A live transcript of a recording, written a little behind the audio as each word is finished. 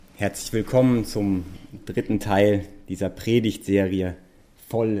Herzlich willkommen zum dritten Teil dieser Predigtserie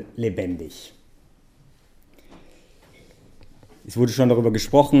Voll Lebendig. Es wurde schon darüber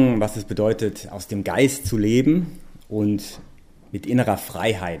gesprochen, was es bedeutet, aus dem Geist zu leben und mit innerer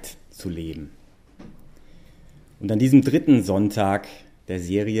Freiheit zu leben. Und an diesem dritten Sonntag der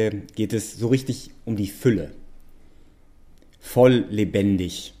Serie geht es so richtig um die Fülle. Voll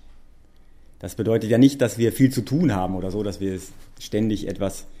lebendig. Das bedeutet ja nicht, dass wir viel zu tun haben oder so, dass wir ständig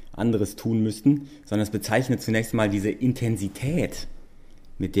etwas anderes tun müssten, sondern es bezeichnet zunächst mal diese Intensität,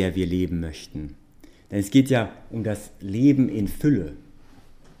 mit der wir leben möchten. Denn es geht ja um das Leben in Fülle.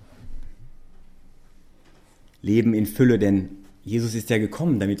 Leben in Fülle, denn Jesus ist ja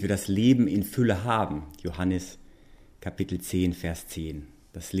gekommen, damit wir das Leben in Fülle haben. Johannes Kapitel 10, Vers 10.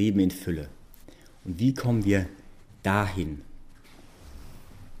 Das Leben in Fülle. Und wie kommen wir dahin?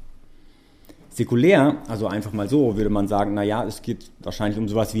 Säkulär, also einfach mal so, würde man sagen, naja, es geht wahrscheinlich um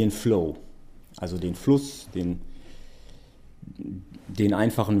sowas wie einen Flow. Also den Fluss, den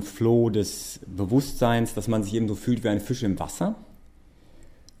einfachen Flow des Bewusstseins, dass man sich eben so fühlt wie ein Fisch im Wasser.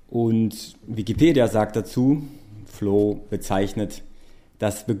 Und Wikipedia sagt dazu, Flow bezeichnet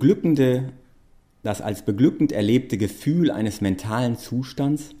das als beglückend erlebte Gefühl eines mentalen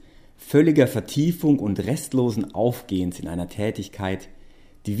Zustands, völliger Vertiefung und restlosen Aufgehens in einer Tätigkeit,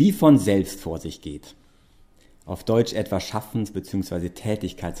 die wie von selbst vor sich geht. Auf Deutsch etwa Schaffens- bzw.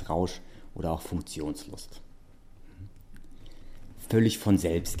 Tätigkeitsrausch oder auch Funktionslust. Völlig von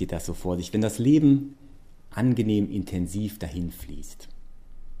selbst geht das so vor sich, wenn das Leben angenehm intensiv dahin fließt.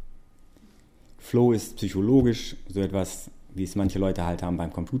 Flow ist psychologisch so etwas, wie es manche Leute halt haben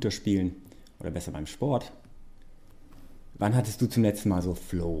beim Computerspielen oder besser beim Sport. Wann hattest du zum letzten Mal so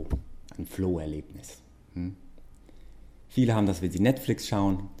ein Flow-Erlebnis? Viele haben das, wenn sie Netflix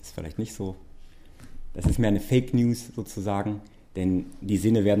schauen, das ist vielleicht nicht so. Das ist mehr eine Fake News sozusagen, denn die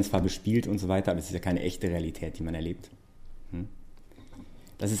Sinne werden zwar bespielt und so weiter, aber es ist ja keine echte Realität, die man erlebt.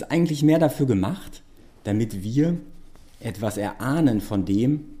 Das ist eigentlich mehr dafür gemacht, damit wir etwas erahnen von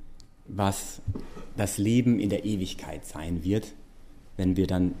dem, was das Leben in der Ewigkeit sein wird, wenn wir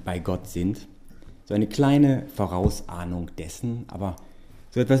dann bei Gott sind. So eine kleine Vorausahnung dessen, aber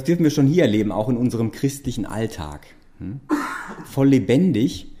so etwas dürfen wir schon hier erleben, auch in unserem christlichen Alltag. Voll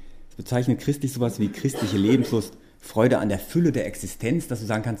lebendig, das bezeichnet christlich sowas wie christliche Lebenslust, Freude an der Fülle der Existenz, dass du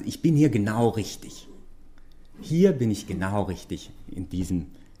sagen kannst, ich bin hier genau richtig. Hier bin ich genau richtig in diesem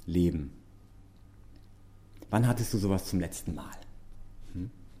Leben. Wann hattest du sowas zum letzten Mal?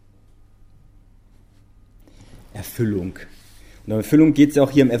 Erfüllung. Und um Erfüllung geht es ja auch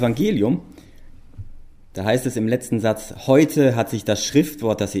hier im Evangelium. Da heißt es im letzten Satz, heute hat sich das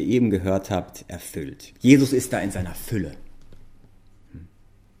Schriftwort, das ihr eben gehört habt, erfüllt. Jesus ist da in seiner Fülle.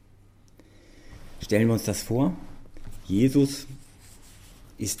 Stellen wir uns das vor. Jesus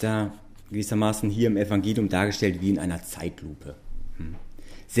ist da gewissermaßen hier im Evangelium dargestellt wie in einer Zeitlupe.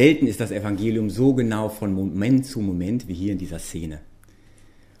 Selten ist das Evangelium so genau von Moment zu Moment wie hier in dieser Szene,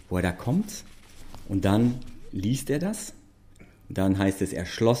 wo er da kommt und dann liest er das. Und dann heißt es, er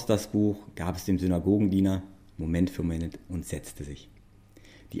schloss das Buch, gab es dem Synagogendiener, Moment für Moment, und setzte sich.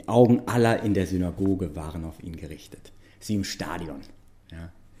 Die Augen aller in der Synagoge waren auf ihn gerichtet. Es ist wie im Stadion.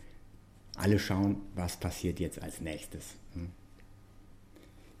 Ja. Alle schauen, was passiert jetzt als nächstes.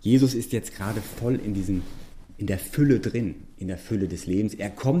 Jesus ist jetzt gerade voll in der Fülle drin, in der Fülle des Lebens. Er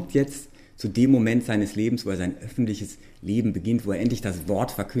kommt jetzt zu dem Moment seines Lebens, wo er sein öffentliches Leben beginnt, wo er endlich das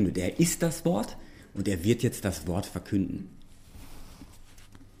Wort verkündet. Er ist das Wort und er wird jetzt das Wort verkünden.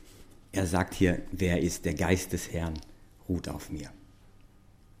 Er sagt hier, wer ist der Geist des Herrn, ruht auf mir.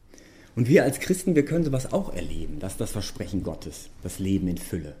 Und wir als Christen, wir können sowas auch erleben. Das ist das Versprechen Gottes, das Leben in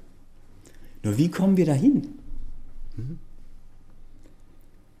Fülle. Nur wie kommen wir dahin?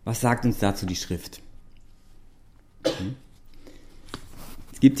 Was sagt uns dazu die Schrift?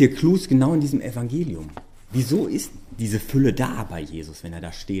 Es gibt hier Clues genau in diesem Evangelium. Wieso ist diese Fülle da bei Jesus, wenn er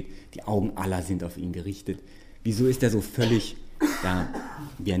da steht? Die Augen aller sind auf ihn gerichtet. Wieso ist er so völlig da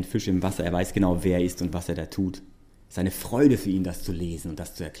wie ein Fisch im Wasser? Er weiß genau, wer er ist und was er da tut. Es ist eine Freude für ihn, das zu lesen und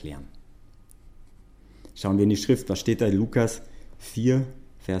das zu erklären. Schauen wir in die Schrift. Was steht da? Lukas 4,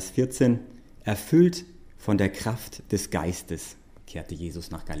 Vers 14. Erfüllt von der Kraft des Geistes kehrte Jesus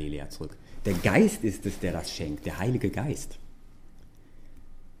nach Galiläa zurück. Der Geist ist es, der das schenkt, der Heilige Geist.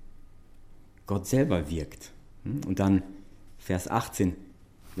 Gott selber wirkt. Und dann Vers 18,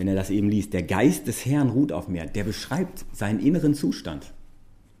 wenn er das eben liest, der Geist des Herrn ruht auf mir, der beschreibt seinen inneren Zustand.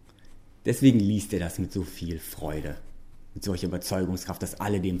 Deswegen liest er das mit so viel Freude, mit solcher Überzeugungskraft, dass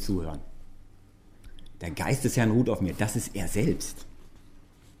alle dem zuhören. Der Geist des Herrn ruht auf mir, das ist er selbst.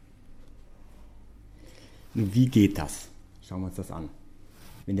 Nun, wie geht das? Schauen wir uns das an.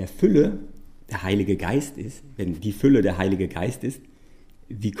 Wenn der Fülle der Heilige Geist ist, wenn die Fülle der Heilige Geist ist,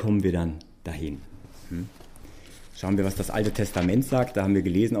 wie kommen wir dann dahin? Schauen wir, was das Alte Testament sagt. Da haben wir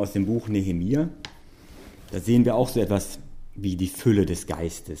gelesen aus dem Buch Nehemia. Da sehen wir auch so etwas wie die Fülle des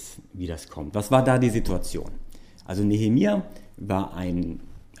Geistes, wie das kommt. Was war da die Situation? Also Nehemia war ein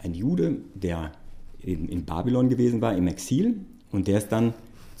Jude, der in Babylon gewesen war, im Exil. Und der ist dann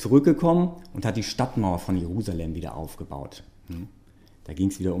zurückgekommen und hat die Stadtmauer von Jerusalem wieder aufgebaut. Da ging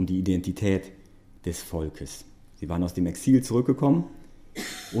es wieder um die Identität des Volkes. Sie waren aus dem Exil zurückgekommen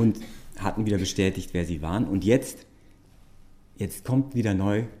und hatten wieder bestätigt, wer sie waren. Und jetzt kommt wieder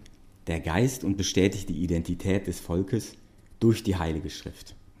neu der Geist und bestätigt die Identität des Volkes durch die Heilige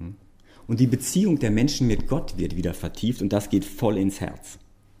Schrift. Und die Beziehung der Menschen mit Gott wird wieder vertieft und das geht voll ins Herz.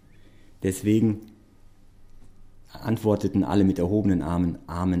 Deswegen antworteten alle mit erhobenen Armen,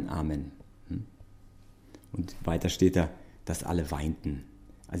 Amen, Amen. Und weiter steht da, dass alle weinten.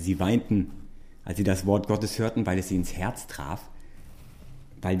 Also sie weinten, als sie das Wort Gottes hörten, weil es sie ins Herz traf,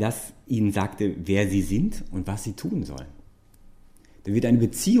 weil das ihnen sagte, wer sie sind und was sie tun sollen. Da wird eine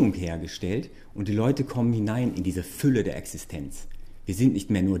Beziehung hergestellt und die Leute kommen hinein in diese Fülle der Existenz. Wir sind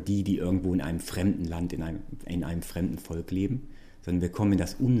nicht mehr nur die irgendwo in einem fremden Land, in einem fremden Volk leben, sondern wir kommen in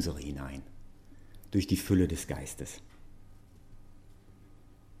das Unsere hinein, durch die Fülle des Geistes.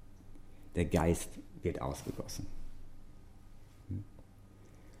 Der Geist wird ausgegossen.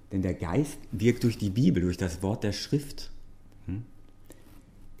 Denn der Geist wirkt durch die Bibel, durch das Wort der Schrift.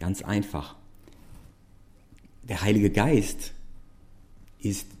 Ganz einfach. Der Heilige Geist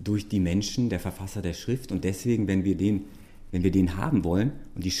ist durch die Menschen der Verfasser der Schrift und deswegen, wenn wir den haben wollen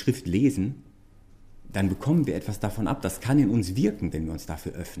und die Schrift lesen, dann bekommen wir etwas davon ab. Das kann in uns wirken, wenn wir uns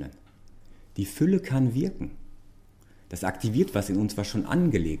dafür öffnen. Die Fülle kann wirken. Das aktiviert was in uns, was schon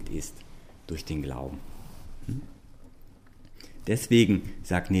angelegt ist durch den Glauben. Deswegen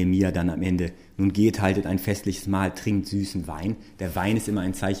sagt Nehemia dann am Ende, nun geht, haltet ein festliches Mahl, trinkt süßen Wein. Der Wein ist immer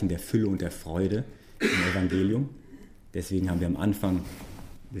ein Zeichen der Fülle und der Freude im Evangelium. Deswegen haben wir am Anfang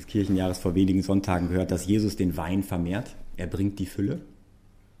des Kirchenjahres vor wenigen Sonntagen gehört, dass Jesus den Wein vermehrt. Er bringt die Fülle.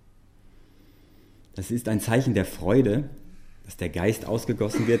 Das ist ein Zeichen der Freude, dass der Geist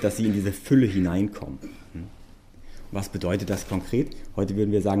ausgegossen wird, dass sie in diese Fülle hineinkommen. Was bedeutet das konkret? Heute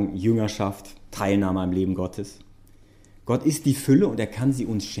würden wir sagen Jüngerschaft, Teilnahme am Leben Gottes. Gott ist die Fülle und er kann sie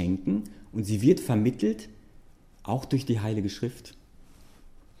uns schenken und sie wird vermittelt, auch durch die Heilige Schrift.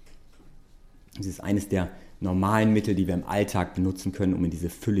 Das ist eines der normalen Mittel, die wir im Alltag benutzen können, um in diese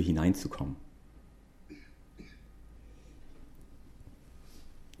Fülle hineinzukommen.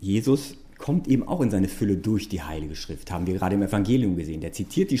 Jesus kommt eben auch in seine Fülle durch die Heilige Schrift, haben wir gerade im Evangelium gesehen. Der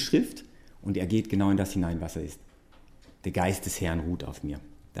zitiert die Schrift und er geht genau in das hinein, was er ist. Der Geist des Herrn ruht auf mir.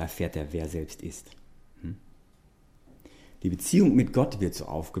 Da erfährt er, wer er selbst ist. Die Beziehung mit Gott wird so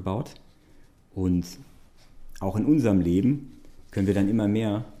aufgebaut und auch in unserem Leben können wir dann immer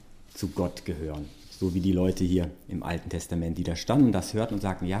mehr zu Gott gehören. So wie die Leute hier im Alten Testament, die da standen, das hörten und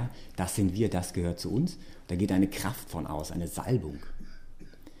sagten, ja, das sind wir, das gehört zu uns. Da geht eine Kraft von aus, eine Salbung.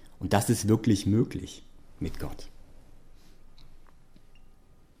 Und das ist wirklich möglich mit Gott.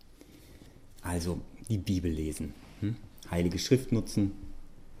 Also die Bibel lesen, Heilige Schrift nutzen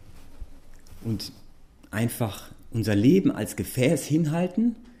und einfach unser Leben als Gefäß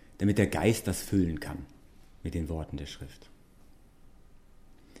hinhalten, damit der Geist das füllen kann mit den Worten der Schrift.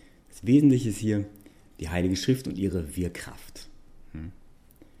 Das Wesentliche ist hier die Heilige Schrift und ihre Wirkkraft.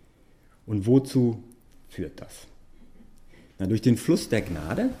 Und wozu führt das? Na, durch den Fluss der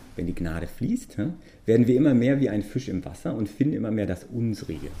Gnade, wenn die Gnade fließt, werden wir immer mehr wie ein Fisch im Wasser und finden immer mehr das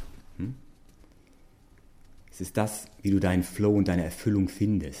Unsrige. Es ist das, wie du deinen Flow und deine Erfüllung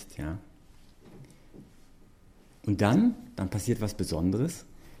findest. Ja? Und dann passiert was Besonderes.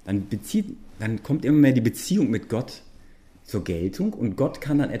 Dann kommt immer mehr die Beziehung mit Gott zur Geltung und Gott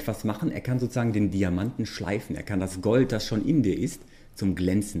kann dann etwas machen. Er kann sozusagen den Diamanten schleifen. Er kann das Gold, das schon in dir ist, zum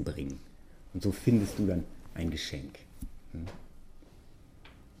Glänzen bringen. Und so findest du dann ein Geschenk.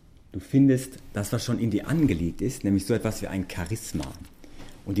 Du findest das, was schon in dir angelegt ist, nämlich so etwas wie ein Charisma.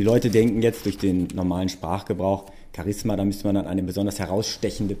 Und die Leute denken jetzt durch den normalen Sprachgebrauch, Charisma, da müsste man dann eine besonders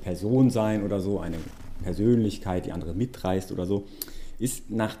herausstechende Person sein oder so, eine Persönlichkeit, die andere mitreißt oder so.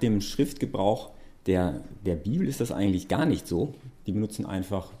 Ist nach dem Schriftgebrauch der Bibel ist das eigentlich gar nicht so. Die benutzen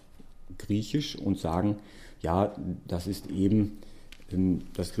einfach Griechisch und sagen, ja, das ist eben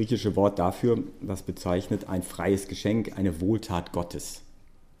das griechische Wort dafür, was bezeichnet ein freies Geschenk, eine Wohltat Gottes.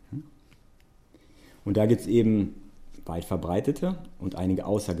 Und da gibt es eben weit verbreitete und einige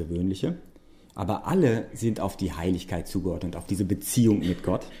außergewöhnliche, aber alle sind auf die Heiligkeit zugeordnet, auf diese Beziehung mit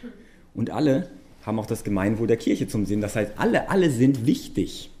Gott und alle haben auch das Gemeinwohl der Kirche zum Sinn. Das heißt, alle sind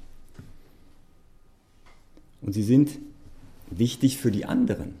wichtig. Und sie sind wichtig für die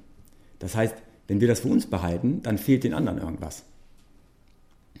anderen. Das heißt, wenn wir das für uns behalten, dann fehlt den anderen irgendwas.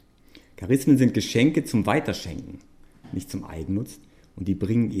 Charismen sind Geschenke zum Weiterschenken, nicht zum Eigennutz. Und die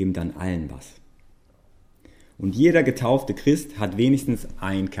bringen eben dann allen was. Und jeder getaufte Christ hat wenigstens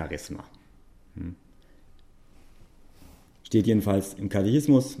ein Charisma. Steht jedenfalls im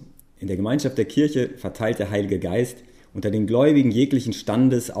Katechismus: In der Gemeinschaft der Kirche verteilt der Heilige Geist unter den Gläubigen jeglichen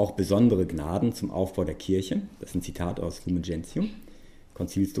Standes auch besondere Gnaden zum Aufbau der Kirche. Das ist ein Zitat aus Lumen Gentium,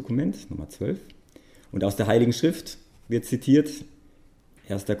 Konzilsdokument Nummer 12. Und aus der Heiligen Schrift wird zitiert,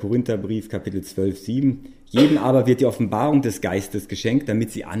 1. Korintherbrief, Kapitel 12, 7. Jedem aber wird die Offenbarung des Geistes geschenkt,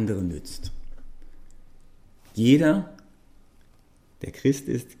 damit sie andere nützt. Jeder, der Christ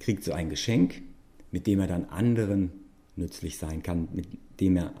ist, kriegt so ein Geschenk, mit dem er dann anderen nützlich sein kann, mit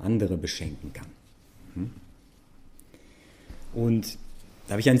dem er andere beschenken kann. Und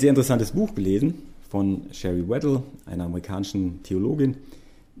da habe ich ein sehr interessantes Buch gelesen von Sherry Weddell, einer amerikanischen Theologin,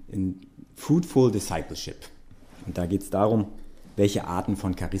 in Fruitful Discipleship. Und da geht es darum, welche Arten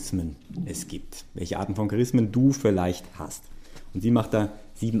von Charismen es gibt, welche Arten von Charismen du vielleicht hast. Und sie macht da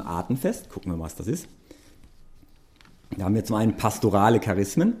 7 Arten fest. Gucken wir mal, was das ist. Da haben wir zum einen pastorale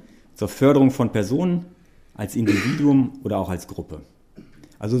Charismen zur Förderung von Personen als Individuum oder auch als Gruppe.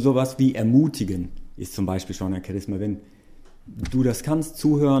 Also sowas wie ermutigen ist zum Beispiel schon ein Charisma, wenn du das kannst,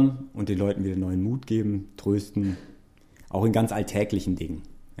 zuhören und den Leuten wieder neuen Mut geben, trösten, auch in ganz alltäglichen Dingen.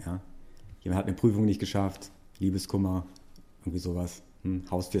 Ja. Jemand hat eine Prüfung nicht geschafft, Liebeskummer, irgendwie sowas,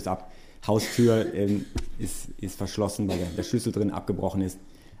 Haustür ist ab, Haustür ist verschlossen, weil der Schlüssel drin abgebrochen ist,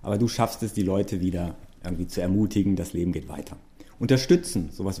 aber du schaffst es, die Leute wieder irgendwie zu ermutigen, das Leben geht weiter. Unterstützen,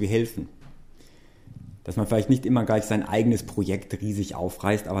 sowas wie helfen. Dass man vielleicht nicht immer gleich sein eigenes Projekt riesig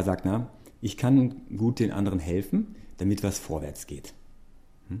aufreißt, aber sagt, na, ich kann gut den anderen helfen, damit was vorwärts geht.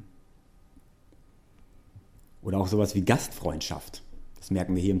 Oder auch sowas wie Gastfreundschaft. Das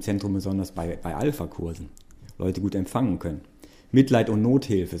merken wir hier im Zentrum besonders bei Alpha-Kursen. Leute gut empfangen können. Mitleid und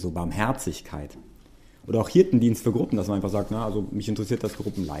Nothilfe, so Barmherzigkeit. Oder auch Hirtendienst für Gruppen, dass man einfach sagt, na, also mich interessiert das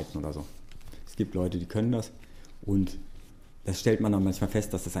Gruppenleiten oder so. Es gibt Leute, die können das und das stellt man dann manchmal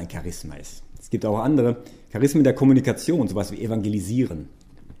fest, dass das ein Charisma ist. Es gibt auch andere Charismen der Kommunikation, sowas wie Evangelisieren.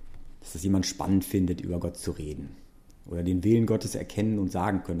 Dass das jemand spannend findet, über Gott zu reden. Oder den Willen Gottes erkennen und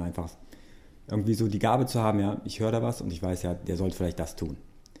sagen können. Einfach irgendwie so die Gabe zu haben, ja, ich höre da was und ich weiß ja, der sollte vielleicht das tun.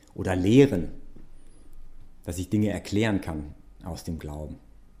 Oder lehren, dass ich Dinge erklären kann aus dem Glauben.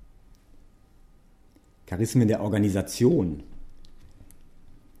 Charismen der Organisation,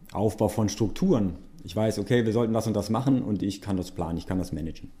 Aufbau von Strukturen. Ich weiß, okay, wir sollten das und das machen und ich kann das planen, ich kann das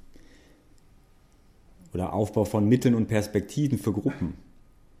managen. Oder Aufbau von Mitteln und Perspektiven für Gruppen.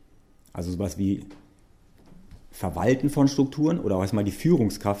 Also sowas wie Verwalten von Strukturen oder auch erstmal die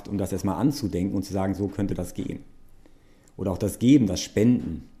Führungskraft, um das erstmal anzudenken und zu sagen, so könnte das gehen. Oder auch das Geben, das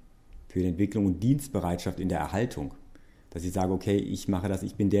Spenden für die Entwicklung und Dienstbereitschaft in der Erhaltung. Dass ich sage, okay, ich mache das,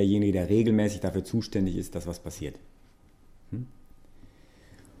 ich bin derjenige, der regelmäßig dafür zuständig ist, dass was passiert.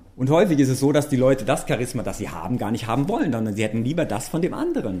 Und häufig ist es so, dass die Leute das Charisma, das sie haben, gar nicht haben wollen, sondern sie hätten lieber das von dem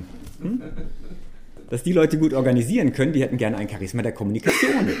anderen. Dass die Leute gut organisieren können, die hätten gerne ein Charisma der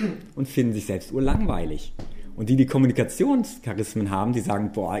Kommunikation und finden sich selbst urlangweilig. Und die Kommunikationscharismen haben, die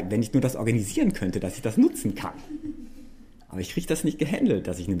sagen, boah, wenn ich nur das organisieren könnte, dass ich das nutzen kann. Aber ich kriege das nicht gehandelt,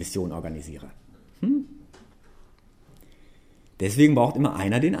 dass ich eine Mission organisiere. Deswegen braucht immer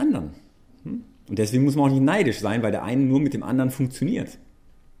einer den anderen. Und deswegen muss man auch nicht neidisch sein, weil der eine nur mit dem anderen funktioniert.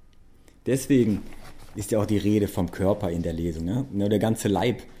 Deswegen ist ja auch die Rede vom Körper in der Lesung. Ne? Der ganze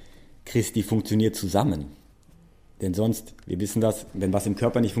Leib Christi funktioniert zusammen. Denn sonst, wir wissen das, wenn was im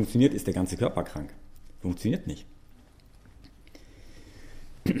Körper nicht funktioniert, ist der ganze Körper krank. Funktioniert nicht.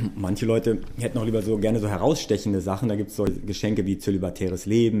 Manche Leute hätten auch lieber so gerne so herausstechende Sachen. Da gibt es so Geschenke wie zölibatäres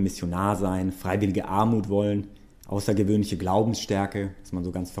Leben, Missionar sein, freiwillige Armut wollen, außergewöhnliche Glaubensstärke, dass man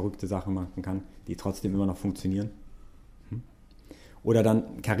so ganz verrückte Sachen machen kann, die trotzdem immer noch funktionieren. Oder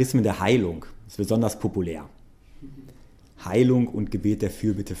dann Charismen der Heilung, das ist besonders populär. Heilung und Gebet der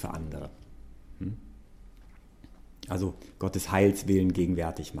Fürbitte für andere. Also Gottes Heilswillen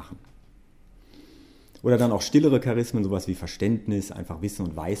gegenwärtig machen. Oder dann auch stillere Charismen, sowas wie Verständnis, einfach Wissen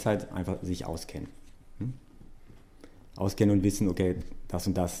und Weisheit, einfach sich auskennen. Auskennen und wissen, okay, das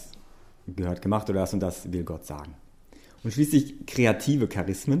und das gehört gemacht oder das und das will Gott sagen. Und schließlich kreative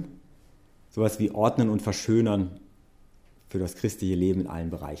Charismen, sowas wie Ordnen und Verschönern für das christliche Leben in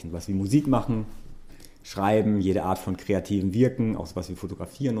allen Bereichen. Sowas wie Musik machen, Schreiben, jede Art von kreativen Wirken, auch sowas wie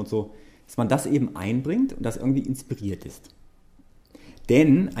Fotografieren und so, dass man das eben einbringt und das irgendwie inspiriert ist.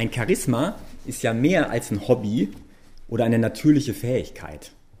 Denn ein Charisma ist ja mehr als ein Hobby oder eine natürliche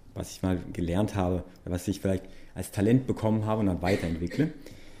Fähigkeit, was ich mal gelernt habe, was ich vielleicht als Talent bekommen habe und dann weiterentwickle.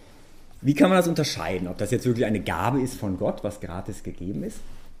 Wie kann man das unterscheiden? Ob das jetzt wirklich eine Gabe ist von Gott, was gratis gegeben ist,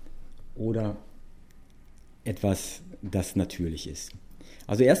 oder etwas, das natürlich ist.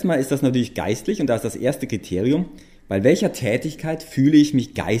 Also erstmal ist das natürlich geistlich und da ist das erste Kriterium, bei welcher Tätigkeit fühle ich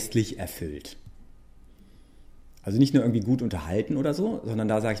mich geistlich erfüllt. Also nicht nur irgendwie gut unterhalten oder so, sondern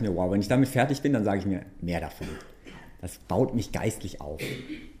da sage ich mir, wow, wenn ich damit fertig bin, dann sage ich mir mehr davon. Das baut mich geistlich auf. Ist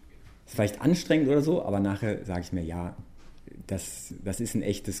vielleicht anstrengend oder so, aber nachher sage ich mir, ja, das ist ein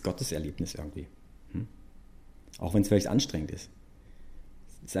echtes Gotteserlebnis irgendwie. Auch wenn es vielleicht anstrengend ist.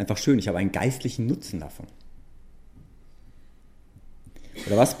 Es ist einfach schön, ich habe einen geistlichen Nutzen davon.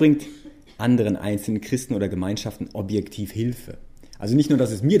 Oder was bringt anderen einzelnen Christen oder Gemeinschaften objektiv Hilfe? Also nicht nur,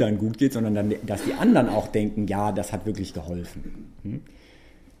 dass es mir dann gut geht, sondern dann, dass die anderen auch denken, ja, das hat wirklich geholfen.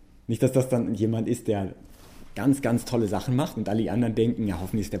 Nicht, dass das dann jemand ist, der ganz, ganz tolle Sachen macht und alle die anderen denken, ja,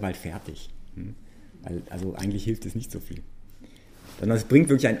 hoffentlich ist der bald fertig. Also eigentlich hilft es nicht so viel. Sondern es bringt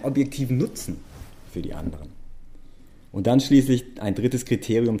wirklich einen objektiven Nutzen für die anderen. Und dann schließlich ein drittes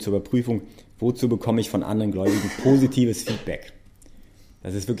Kriterium zur Überprüfung, wozu bekomme ich von anderen Gläubigen positives Feedback?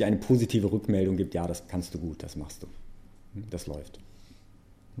 Dass es wirklich eine positive Rückmeldung gibt, ja, das kannst du gut, das machst du, das läuft.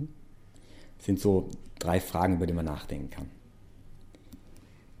 Das sind so 3 Fragen, über die man nachdenken kann.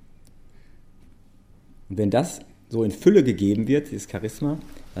 Und wenn das so in Fülle gegeben wird, dieses Charisma,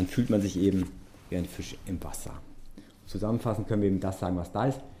 dann fühlt man sich eben wie ein Fisch im Wasser. Zusammenfassend können wir eben das sagen, was da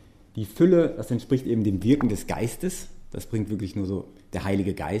ist. Die Fülle, das entspricht eben dem Wirken des Geistes. Das bringt wirklich nur so der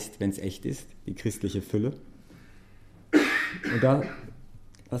Heilige Geist, wenn es echt ist, die christliche Fülle. Und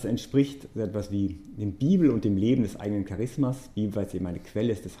das entspricht so etwas wie dem Bibel und dem Leben des eigenen Charismas. Bibel, weil es eben eine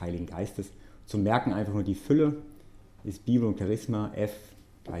Quelle ist des Heiligen Geistes. Zu merken einfach nur die Fülle ist Bibel und Charisma, F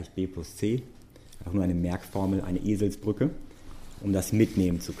gleich B plus C. Einfach nur eine Merkformel, eine Eselsbrücke, um das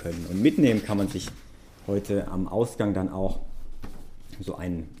mitnehmen zu können. Und mitnehmen kann man sich heute am Ausgang dann auch so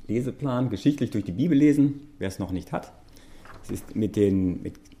einen Leseplan geschichtlich durch die Bibel lesen, wer es noch nicht hat. Es ist mit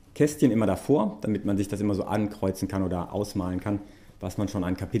Kästchen immer davor, damit man sich das immer so ankreuzen kann oder ausmalen kann, was man schon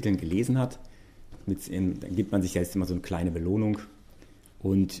an Kapiteln gelesen hat. Dann gibt man sich jetzt immer so eine kleine Belohnung.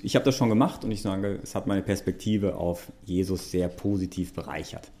 Und ich habe das schon gemacht und ich sage, es hat meine Perspektive auf Jesus sehr positiv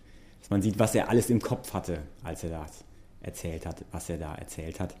bereichert. Dass man sieht, was er alles im Kopf hatte, als er das erzählt hat, was er da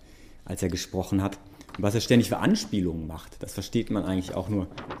erzählt hat, als er gesprochen hat. Und was er ständig für Anspielungen macht, das versteht man eigentlich auch nur,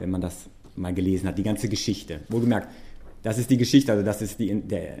 wenn man das mal gelesen hat, die ganze Geschichte. Wohlgemerkt, das ist die Geschichte, also das ist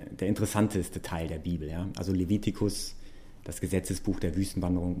der interessanteste Teil der Bibel. Ja? Also Levitikus, das Gesetzesbuch der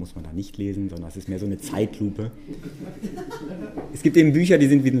Wüstenwanderung muss man da nicht lesen, sondern das ist mehr so eine Zeitlupe. Es gibt eben Bücher, die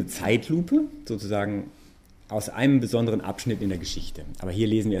sind wie eine Zeitlupe, sozusagen aus einem besonderen Abschnitt in der Geschichte. Aber hier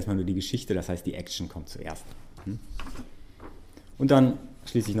lesen wir erstmal nur die Geschichte, das heißt, die Action kommt zuerst. Und dann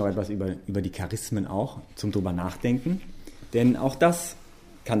schließlich noch etwas über die Charismen auch zum drüber nachdenken. Denn auch das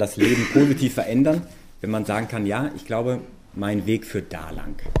kann das Leben positiv verändern, wenn man sagen kann, ja, ich glaube, mein Weg führt da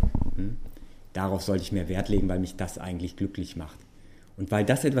lang. Darauf sollte ich mehr Wert legen, weil mich das eigentlich glücklich macht. Und weil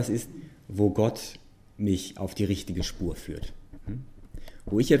das etwas ist, wo Gott mich auf die richtige Spur führt.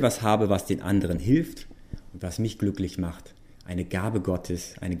 Wo ich etwas habe, was den anderen hilft und was mich glücklich macht. Eine Gabe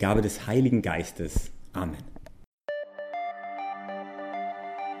Gottes, eine Gabe des Heiligen Geistes. Amen.